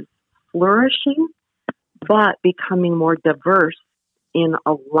is flourishing, but becoming more diverse in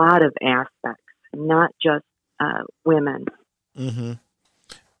a lot of aspects, not just women. Mm-hmm.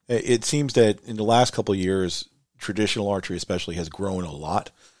 It seems that in the last couple of years, traditional archery especially has grown a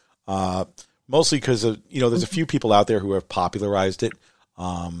lot, mostly because of, there's a few people out there who have popularized it.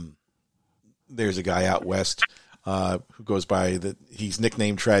 There's a guy out west who goes by he's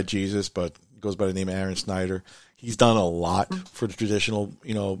nicknamed Trad Jesus, but goes by the name of Aaron Snyder. He's done a lot for the traditional,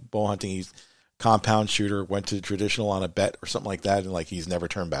 bow hunting. He's compound shooter, went to traditional on a bet or something like that, and he's never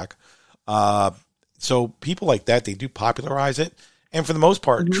turned back. So people like that, they do popularize it. And for the most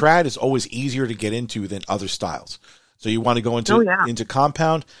part, trad is always easier to get into than other styles. So you want to go into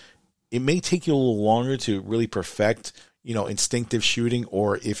compound, it may take you a little longer to really perfect, instinctive shooting,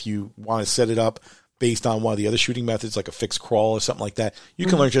 or if you want to set it up based on one of the other shooting methods, like a fixed crawl or something like that, you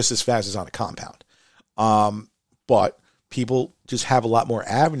can learn just as fast as on a compound. But people just have a lot more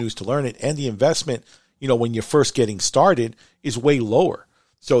avenues to learn it, and the investment, when you're first getting started, is way lower.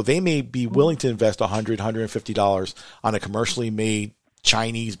 So they may be willing to invest $100, $150 on a commercially made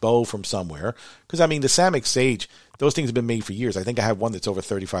Chinese bow from somewhere. Because, the Samick Sage, those things have been made for years. I think I have one that's over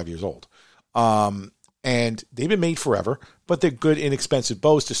 35 years old. And they've been made forever, but they're good, inexpensive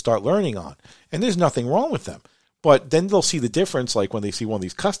bows to start learning on. And there's nothing wrong with them. But then they'll see the difference, like when they see one of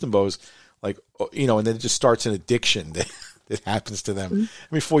these custom bows, and then it just starts an addiction that happens to them.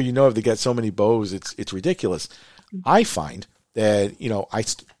 Before you know it, they get so many bows, it's ridiculous. I find that,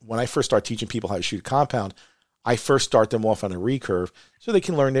 when I first start teaching people how to shoot a compound, I first start them off on a recurve so they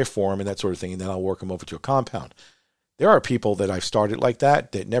can learn their form and that sort of thing, and then I'll work them over to a compound. There are people that I've started like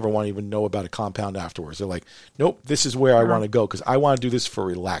that never want to even know about a compound afterwards. They're like, nope, this is where I want to go because I want to do this for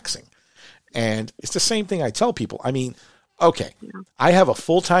relaxing. And it's the same thing I tell people. Okay, I have a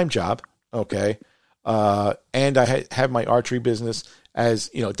full-time job, okay, and I have my archery business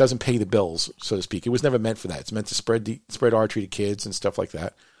as, it doesn't pay the bills, so to speak. It was never meant for that. It's meant to spread archery to kids and stuff like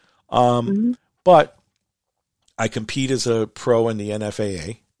that. But I compete as a pro in the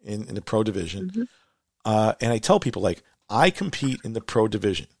NFAA, in the pro division. And I tell people, I compete in the pro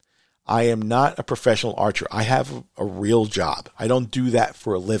division. I am not a professional archer. I have a real job. I don't do that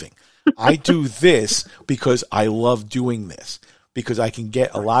for a living. I do this because I love doing this, because I can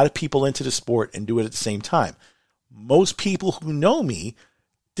get a lot of people into the sport and do it at the same time. Most people who know me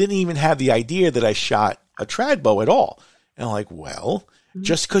didn't even have the idea that I shot a trad bow at all. And I'm like, well,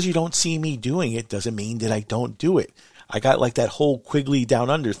 just because you don't see me doing it doesn't mean that I don't do it. I got that whole Quigley Down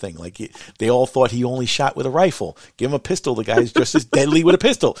Under thing. They all thought he only shot with a rifle. Give him a pistol. The guy's just as deadly with a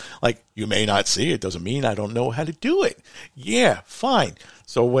pistol. You may not see it. Doesn't mean I don't know how to do it. Yeah, fine.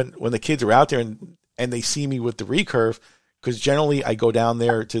 So when the kids are out there and they see me with the recurve, because generally I go down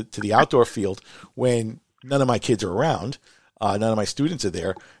there to the outdoor field when none of my kids are around, none of my students are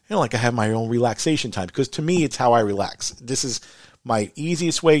there, I have my own relaxation time, because to me, it's how I relax. This is my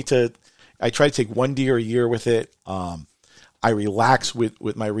easiest way I try to take one deer a year with it. I relax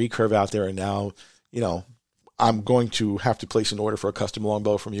with my recurve out there, and now, I'm going to have to place an order for a custom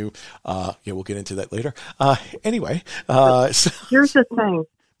longbow from you. We'll get into that later. Anyway. Here's the thing.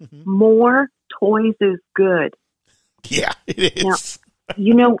 More toys is good. Yeah, it is.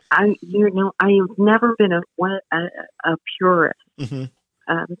 Now, I've never been a purist.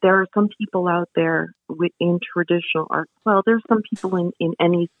 There are some people out there in traditional art. Well, there's some people in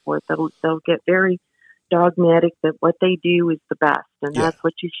any sport they'll get very dogmatic that what they do is the best, and that's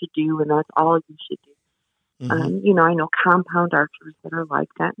what you should do, and that's all you should do. I know compound archers that are like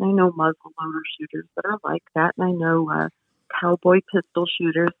that, and I know muzzle loader shooters that are like that, and I know cowboy pistol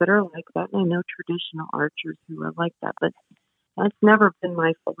shooters that are like that, and I know traditional archers who are like that. But that's never been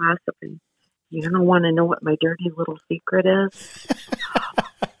my philosophy. You don't want to know what my dirty little secret is?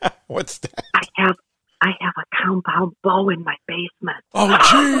 What's that? I have a compound bow in my basement.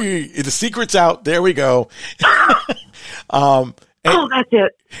 Oh, gee. The secret's out. There we go. That's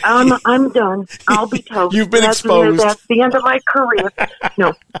it. I'm done. I'll be toast. You've been exposed. That's the end of my career.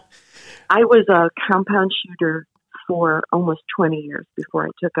 No. I was a compound shooter for almost 20 years before I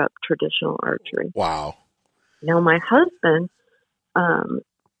took up traditional archery. Wow. Now, my husband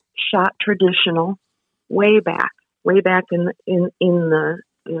shot traditional way back. way back in the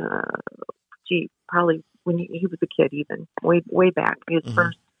probably when he was a kid, even way back. His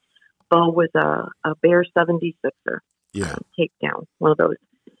first bow was a Bear 76er takedown, one of those,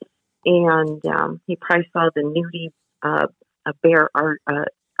 and he probably saw the nudie a Bear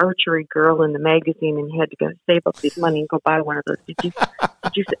archery girl in the magazine and had to go save up his money and go buy one of those. Did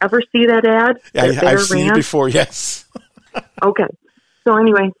you ever see that ad? Yeah, I've seen it before. Yes. Okay. So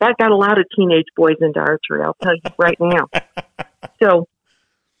anyway, that got a lot of teenage boys into archery. I'll tell you right now. So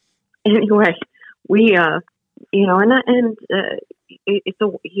anyway, we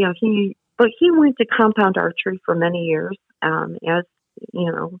he went to compound archery for many years, as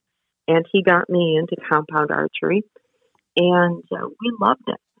you know, and he got me into compound archery, and we loved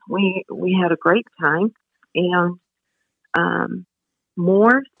it. We had a great time, and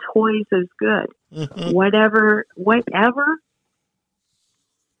more toys is good. Whatever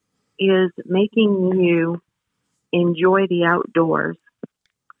is making you enjoy the outdoors,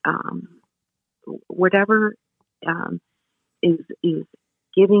 whatever is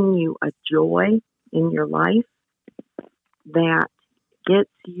giving you a joy in your life that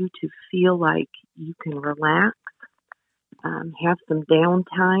gets you to feel like you can relax, have some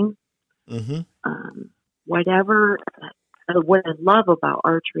downtime, whatever. What I love about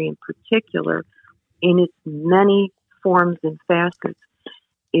archery in particular, in its many forms and facets,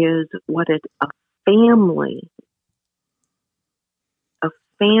 is what a family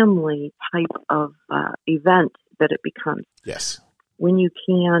type of event that it becomes. Yes. When you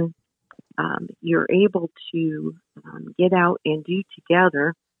can, you're able to get out and do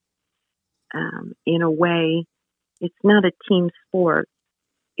together in a way. It's not a team sport.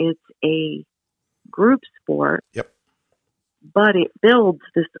 It's a group sport. Yep. But it builds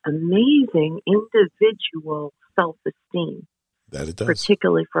this amazing individual self-esteem. That it does.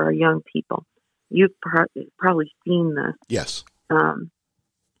 Particularly for our young people. You've probably seen this. Yes. And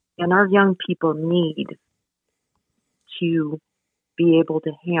our young people need to be able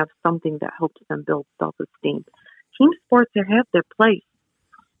to have something that helps them build self-esteem. Team sports have their place,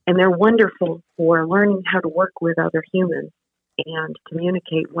 and they're wonderful for learning how to work with other humans and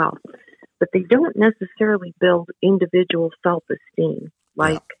communicate well. But they don't necessarily build individual self-esteem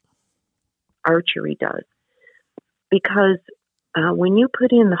like archery does. Because when you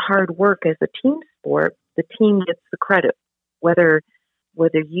put in the hard work as a team sport, the team gets the credit, whether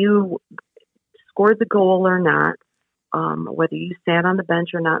you scored the goal or not, whether you sat on the bench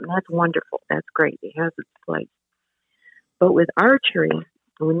or not, and that's wonderful. That's great. It has its place. But with archery,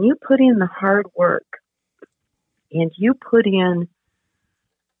 when you put in the hard work and you put in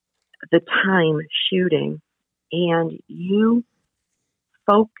the time shooting and you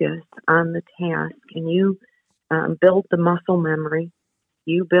focus on the task and you build the muscle memory,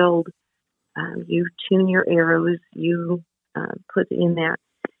 you tune your arrows, you put in that,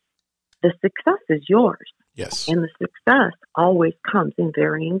 the success is yours. Yes. And the success always comes in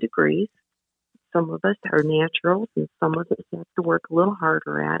varying degrees. Some of us are naturals and some of us have to work a little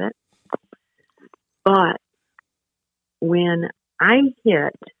harder at it. But when I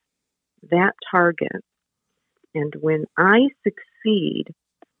hit that target and when I succeed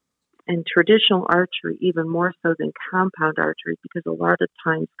in traditional archery, even more so than compound archery, because a lot of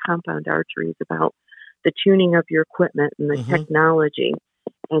times compound archery is about the tuning of your equipment and the technology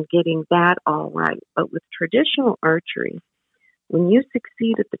and getting that all right. But with traditional archery, when you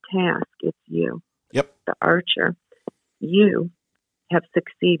succeed at the task, it's you, the archer. You have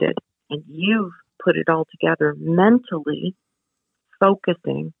succeeded and you've put it all together mentally,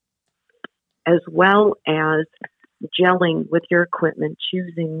 focusing, as well as gelling with your equipment,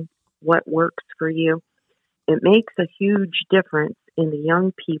 choosing what works for you. It makes a huge difference in the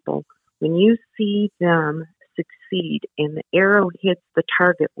young people when you see them succeed and the arrow hits the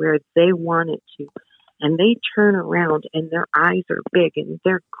target where they want it to, and they turn around and their eyes are big and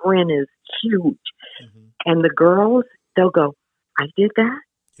their grin is huge. And the girls, they'll go, I did that?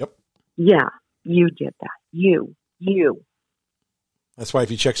 Yep. Yeah, you did that. You. That's why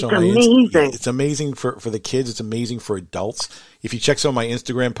if you check some it's of my amazing. It's amazing for the kids. It's amazing for adults. If you check some of my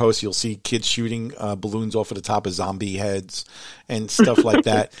Instagram posts, you'll see kids shooting balloons off of the top of zombie heads and stuff like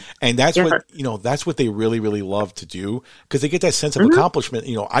that. And that's that's what they really, really love to do because they get that sense of accomplishment.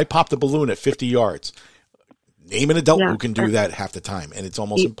 I popped a balloon at 50 yards. Name an adult who can do that half the time, and it's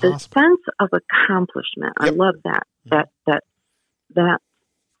almost impossible. The sense of accomplishment. Yep. I love that. That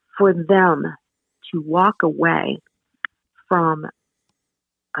for them to walk away from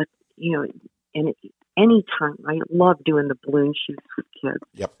and any time, I love doing the balloon shoots with kids.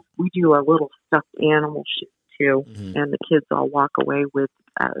 Yep. We do a little stuffed animal shoot too, and the kids all walk away with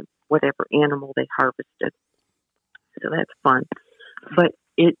whatever animal they harvested. so that's fun. But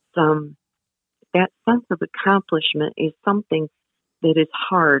it's that sense of accomplishment is something that is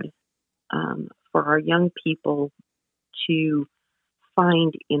hard for our young people to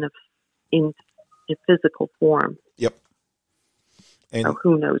find in a physical form. Yep. And so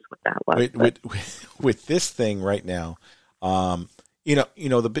who knows what that was? With this thing right now, the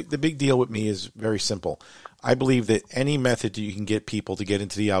big deal with me is very simple. I believe that any method that you can get people to get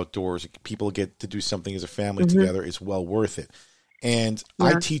into the outdoors, people get to do something as a family together, is well worth it. And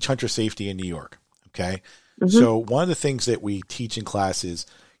I teach hunter safety in New York. Okay. So one of the things that we teach in class is,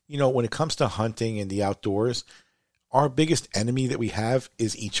 when it comes to hunting and the outdoors, our biggest enemy that we have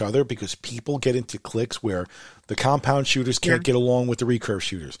is each other, because people get into cliques where the compound shooters can't get along with the recurve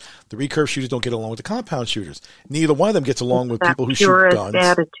shooters. The recurve shooters don't get along with the compound shooters. Neither one of them gets along with people who shoot guns.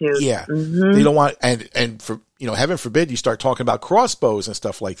 Attitude. Yeah. They don't want, and for, heaven forbid you start talking about crossbows and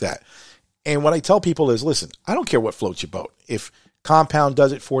stuff like that. And what I tell people is, listen, I don't care what floats your boat. If compound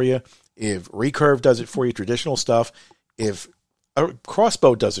does it for you, if recurve does it for you, traditional stuff, if a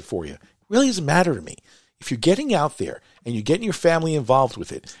crossbow does it for you, it really doesn't matter to me. If you're getting out there and you're getting your family involved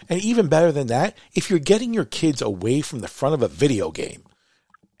with it, and even better than that, if you're getting your kids away from the front of a video game,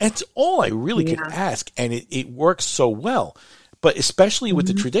 that's all I really could ask. And it works so well. But especially with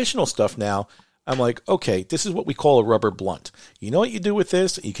the traditional stuff now, I'm like, okay, this is what we call a rubber blunt. You know what you do with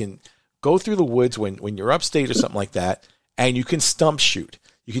this? You can go through the woods when you're upstate or something like that, and you can stump shoot.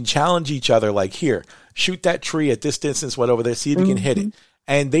 You can challenge each other, like, here, shoot that tree at this distance, whatever there, see if you can hit it.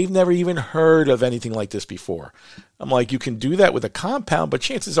 And they've never even heard of anything like this before. I'm like, you can do that with a compound, but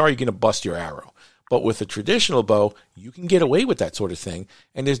chances are you're going to bust your arrow. But with a traditional bow, you can get away with that sort of thing.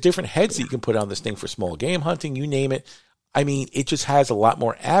 And there's different heads that you can put on this thing for small game hunting, you name it. I mean, it just has a lot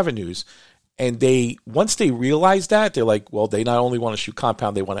more avenues. And once they realize that, they're like, well, they not only want to shoot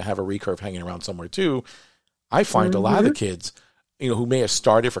compound, they want to have a recurve hanging around somewhere too. I find a lot of the kids, who may have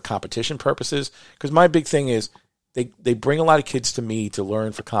started for competition purposes, because my big thing is, They bring a lot of kids to me to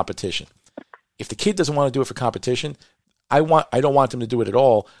learn for competition. If the kid doesn't want to do it for competition, I don't want them to do it at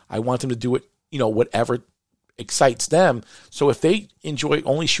all. I want them to do it, whatever excites them. So if they enjoy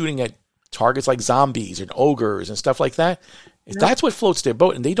only shooting at targets like zombies and ogres and stuff like that, if that's what floats their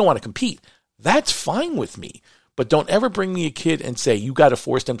boat and they don't want to compete, that's fine with me. But don't ever bring me a kid and say, you got to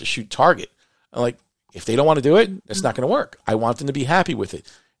force them to shoot target. I'm like, if they don't want to do it, it's not going to work. I want them to be happy with it.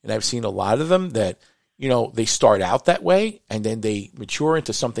 And I've seen a lot of them that, they start out that way and then they mature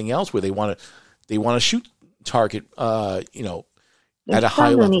into something else where they want to shoot target, at a high level. There's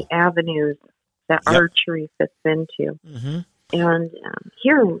so many avenues that archery fits into. And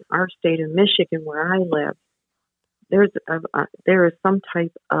here in our state of Michigan, where I live, there is some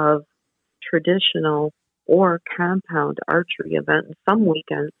type of traditional or compound archery event. And some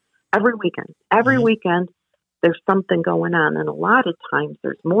weekends, every weekend, there's something going on, and a lot of times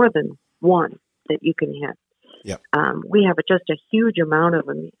there's more than one that you can hit. Yep. We have just a huge amount of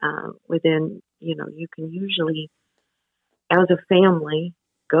them within, you can usually, as a family,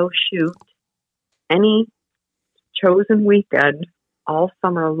 go shoot any chosen weekend all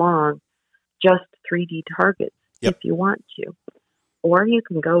summer long, just 3D targets if you want to. Or you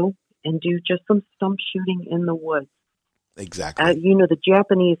can go and do just some stump shooting in the woods. Exactly. The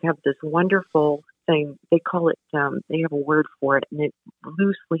Japanese have this wonderful thing. They call it, they have a word for it, and it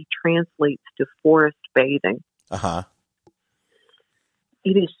loosely translates to forest bathing.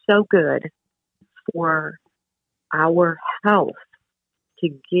 It is so good for our health to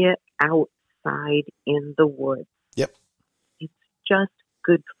get outside in the woods. Yep. It's just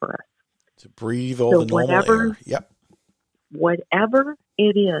good for us. To breathe all the normal air. Yep. Whatever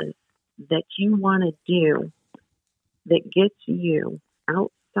it is that you want to do that gets you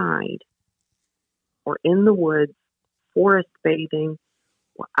outside or in the woods, forest bathing,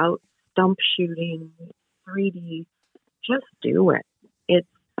 or out stump shooting, 3D, just do it.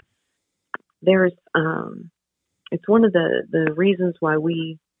 It's one of the reasons why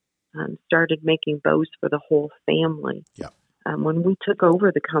we started making bows for the whole family. Yeah. When we took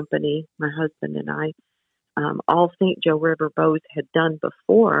over the company, my husband and I, all St. Joe River bows had done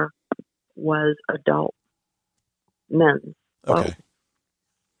before was adult men's bows.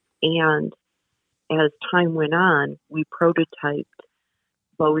 And as time went on, we prototyped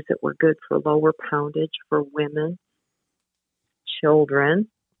bows that were good for lower poundage for women, children,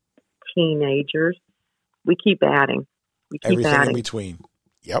 teenagers. We keep adding. Everything in between.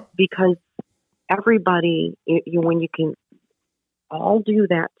 Yep. Because everybody, when you can all do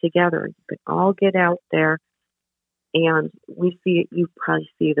that together, you can all get out there, and we see it. You probably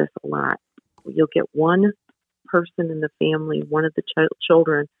see this a lot. You'll get one person in the family, one of the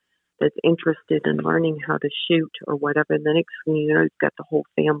children, that's interested in learning how to shoot or whatever. And the next thing you know, you've got the whole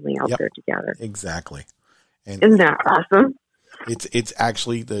family out there together. Exactly. And isn't that awesome? It's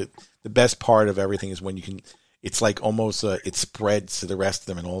actually the best part of everything is when you can. It's like almost it spreads to the rest of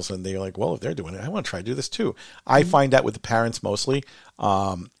them, and all of a sudden they're like, "Well, if they're doing it, I want to try to do this too." I find that with the parents mostly.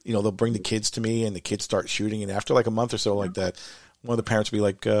 They'll bring the kids to me, and the kids start shooting, and after like a month or so, like that, one of the parents will be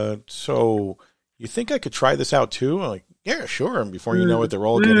like, "So you think I could try this out too?" I'm like, "Yeah, sure." And before you know it, they're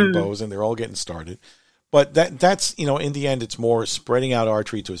all getting bows and they're all getting started. But that's in the end, it's more spreading out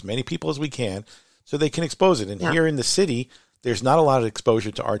archery to as many people as we can, so they can expose it. And here in the city, there's not a lot of exposure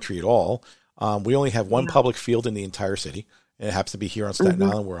to archery at all. We only have one public field in the entire city, and it happens to be here on Staten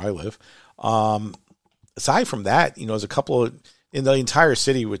Island where I live. Aside from that, there's a couple of, in the entire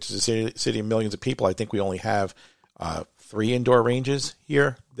city, which is a city of millions of people, I think we only have 3 indoor ranges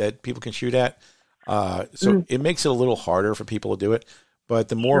here that people can shoot at. So it makes it a little harder for people to do it. But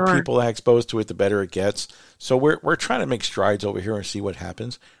the more people that are exposed to it, the better it gets. So we're trying to make strides over here and see what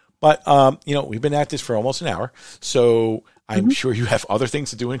happens. But, we've been at this for almost an hour, so I'm sure you have other things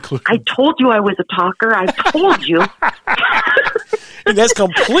to do, including... I told you I was a talker. I told you. And that's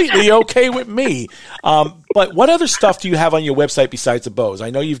completely okay with me. But what other stuff do you have on your website besides the bows? I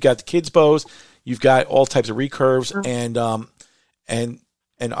know you've got the kids' bows, you've got all types of recurves and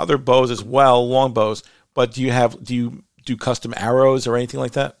other bows as well, long bows. But do you do custom arrows or anything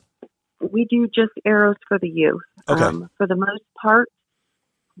like that? We do just arrows for the youth. Okay. For the most part,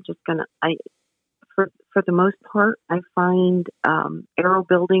 for the most part, I find arrow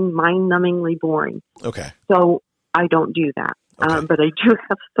building mind-numbingly boring. Okay. So I don't do that. Okay. But I do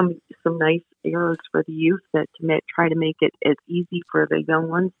have some nice arrows for the youth that try to make it as easy for the young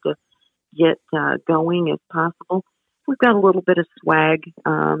ones to get going as possible. We've got a little bit of swag,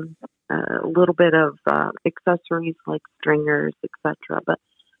 a little bit of accessories like stringers, etc. But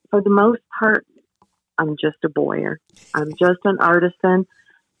for the most part, I'm just a boyer. I'm just an artisan.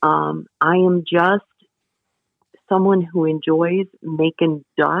 I am just someone who enjoys making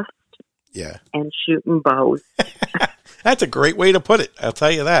dust and shooting bows. That's a great way to put it. I'll tell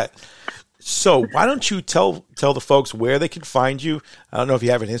you that. So why don't you tell the folks where they can find you? I don't know if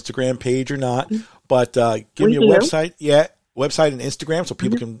you have an Instagram page or not, but give me a website. Yeah, website and Instagram so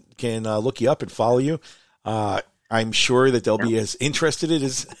people can look you up and follow you. I'm sure that they'll be as interested in it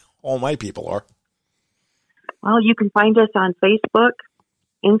as all my people are. Well, you can find us on Facebook,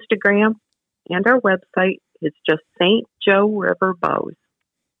 Instagram, and our website. It's just St. Joe River Bows.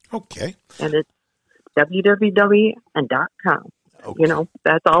 Okay. And it's www.com. Okay.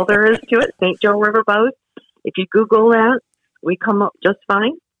 That's all there is to it. St. Joe River Bows. If you Google that, we come up just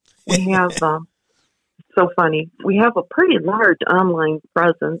fine. We have, so funny. We have a pretty large online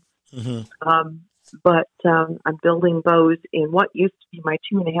presence. But I'm building bows in what used to be my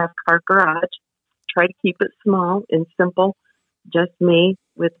 2.5 car garage. Try to keep it small and simple. Just me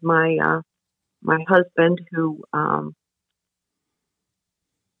with my husband, who I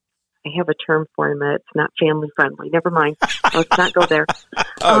have a term for him. It's not family friendly. Never mind. Let's not go there.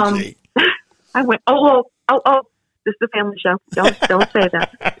 Okay. I went. Oh! This is a family show. Don't say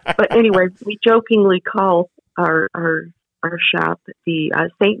that. But anyway, we jokingly call our shop the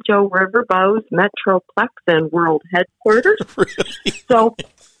St. Joe River Bows Metroplex and World Headquarters. Really? So,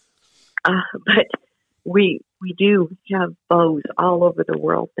 but we do have bows all over the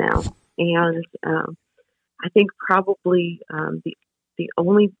world now, and I think probably the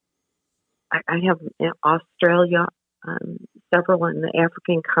only I have in Australia, several in the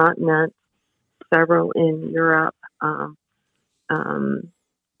African continent, several in Europe. I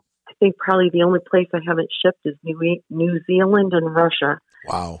think probably the only place I haven't shipped is New Zealand and Russia.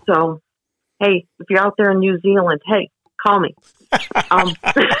 Wow. So, hey, if you're out there in New Zealand, hey, call me.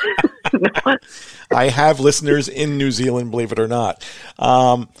 I have listeners in New Zealand, believe it or not.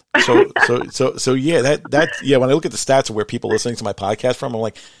 So yeah, that's when I look at the stats of where people are listening to my podcast from, I'm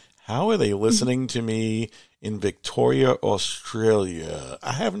like, how are they listening to me in Victoria, Australia?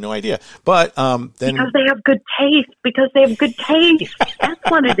 I have no idea. But then because they have good taste. That's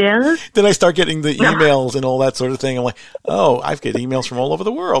what it is. Then I start getting the emails and all that sort of thing. I'm like, I get emails from all over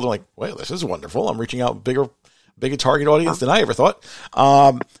the world. I'm like, well, this is wonderful. I'm reaching out bigger target audience than I ever thought.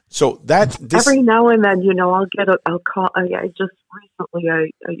 So that's this. Every now and then, I'll call. I just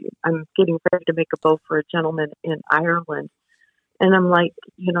recently, I'm getting ready to make a bow for a gentleman in Ireland. And I'm like,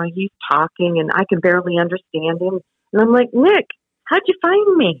 he's talking and I can barely understand him. And I'm like, Nick, how'd you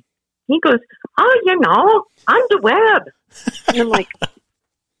find me? He goes, on the web. And I'm like,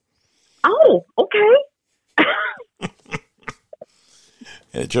 oh, okay.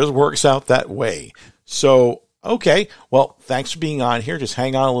 And it just works out that way. So Okay. Well, thanks for being on here. Just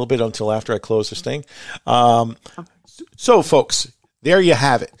hang on a little bit until after I close this thing. So, folks, there you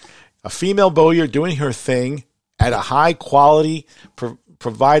have it. A female bowyer doing her thing at a high quality,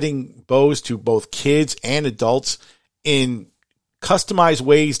 providing bows to both kids and adults in customized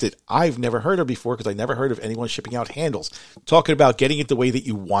ways that I've never heard of before, because I never heard of anyone shipping out handles. Talking about getting it the way that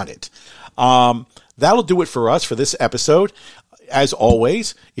you want it. That'll do it for us for this episode. As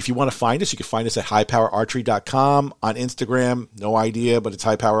always, if you want to find us, you can find us at highpowerarchery.com, on Instagram. No idea, but it's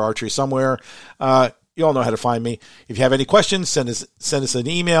highpowerarchery somewhere. You all know how to find me. If you have any questions, send us an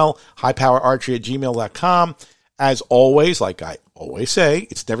email, highpowerarchery@gmail.com. As always, like I always say,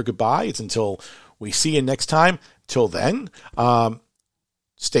 it's never goodbye. It's until we see you next time. Till then,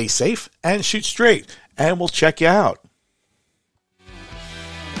 stay safe and shoot straight, and we'll check you out.